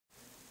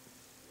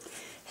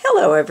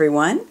Hello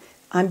everyone,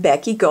 I'm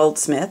Becky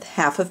Goldsmith,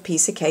 half of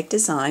Piece of Cake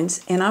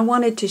Designs, and I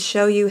wanted to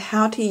show you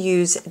how to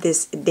use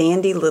this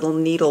dandy little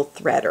needle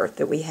threader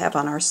that we have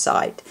on our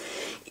site.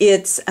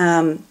 It's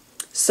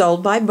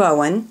sold by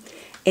Bohin,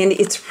 and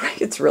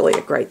it's really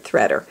a great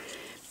threader.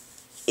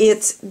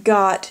 It's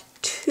got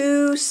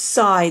two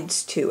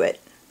sides to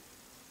it.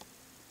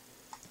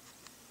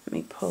 Let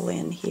me pull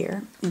in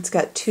here. It's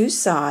got two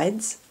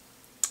sides.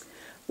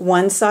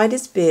 One side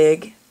is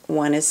big,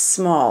 one is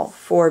small,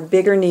 for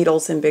bigger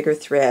needles and bigger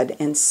thread,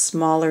 and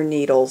smaller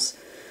needles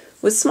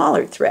with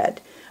smaller thread.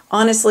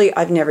 Honestly,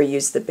 I've never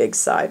used the big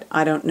side.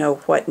 I don't know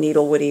what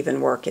needle would even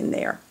work in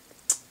there.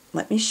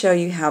 Let me show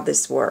you how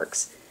this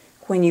works.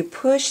 When you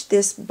push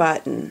this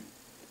button,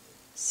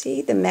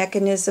 see the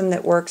mechanism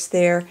that works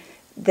there?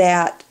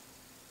 That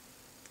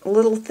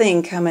little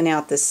thing coming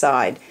out the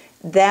side,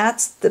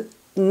 that's the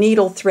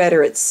needle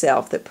threader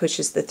itself that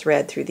pushes the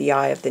thread through the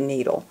eye of the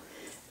needle.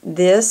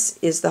 This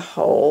is the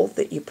hole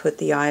that you put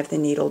the eye of the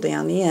needle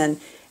down in,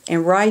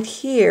 and right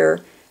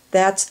here,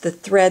 that's the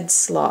thread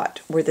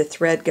slot where the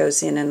thread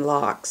goes in and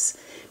locks.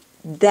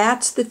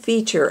 That's the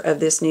feature of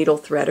this needle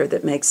threader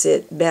that makes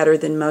it better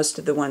than most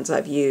of the ones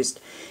I've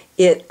used.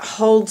 It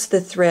holds the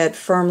thread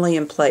firmly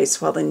in place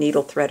while the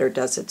needle threader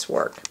does its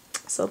work.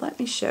 So let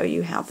me show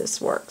you how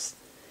this works.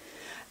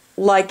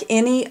 Like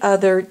any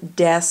other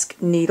desk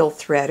needle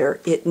threader,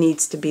 it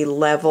needs to be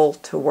level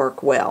to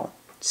work well.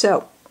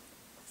 So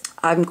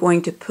I'm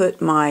going to put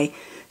my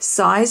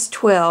size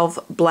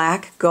 12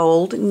 black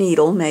gold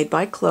needle made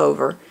by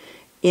Clover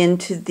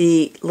into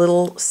the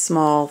little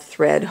small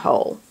thread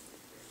hole.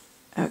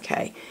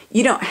 Okay,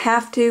 you don't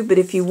have to, but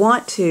if you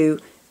want to,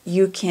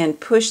 you can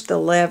push the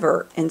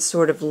lever and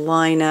sort of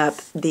line up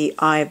the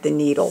eye of the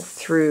needle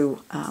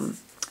through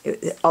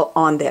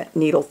on that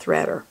needle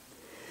threader.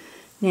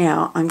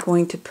 Now I'm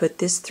going to put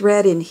this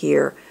thread in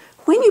here.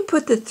 When you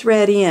put the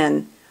thread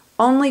in,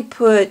 only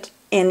put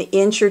an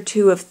inch or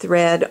two of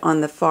thread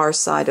on the far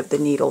side of the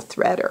needle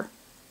threader.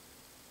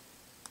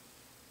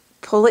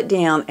 Pull it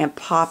down and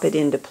pop it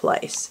into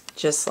place,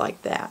 just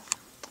like that.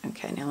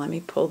 Okay, now let me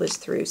pull this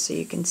through so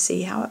you can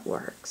see how it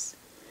works.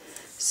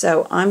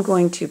 So I'm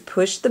going to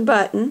push the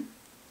button.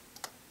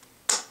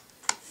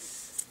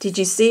 Did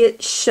you see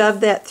it shove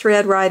that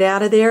thread right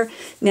out of there?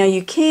 Now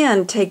you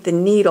can take the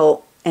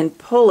needle and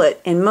pull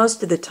it, and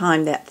most of the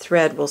time that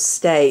thread will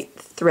stay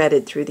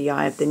threaded through the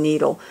eye of the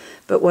needle.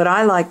 But what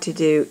I like to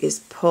do is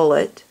pull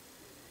it,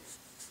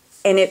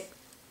 and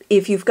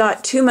if you've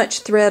got too much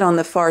thread on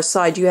the far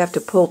side, you have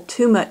to pull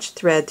too much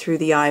thread through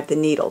the eye of the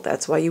needle.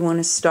 That's why you want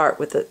to start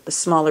with a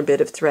smaller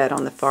bit of thread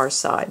on the far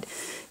side.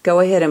 Go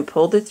ahead and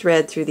pull the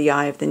thread through the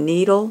eye of the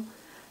needle,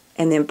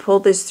 and then pull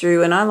this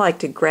through, and I like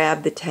to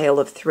grab the tail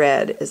of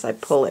thread as I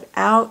pull it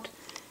out,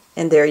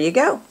 and there you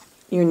go.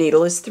 Your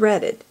needle is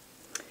threaded.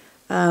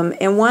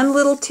 And one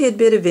little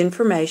tidbit of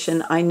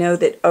information, I know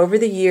that over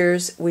the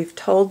years we've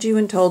told you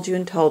and told you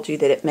and told you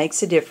that it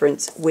makes a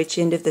difference which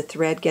end of the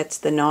thread gets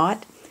the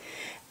knot.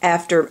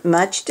 After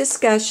much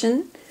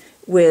discussion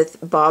with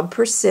Bob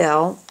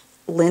Purcell,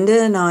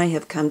 Linda and I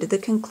have come to the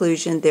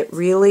conclusion that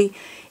really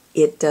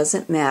it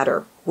doesn't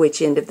matter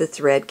which end of the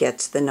thread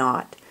gets the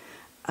knot.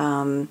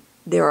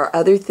 There are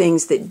other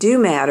things that do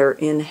matter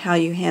in how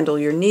you handle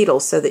your needle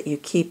so that you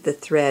keep the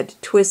thread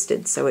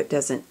twisted so it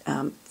doesn't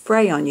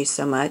fray on you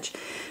so much,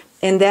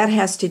 and that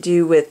has to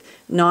do with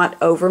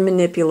not over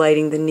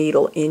manipulating the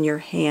needle in your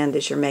hand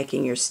as you're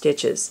making your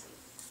stitches.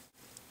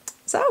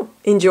 So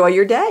enjoy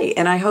your day,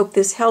 and I hope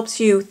this helps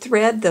you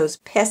thread those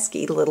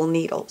pesky little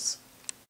needles.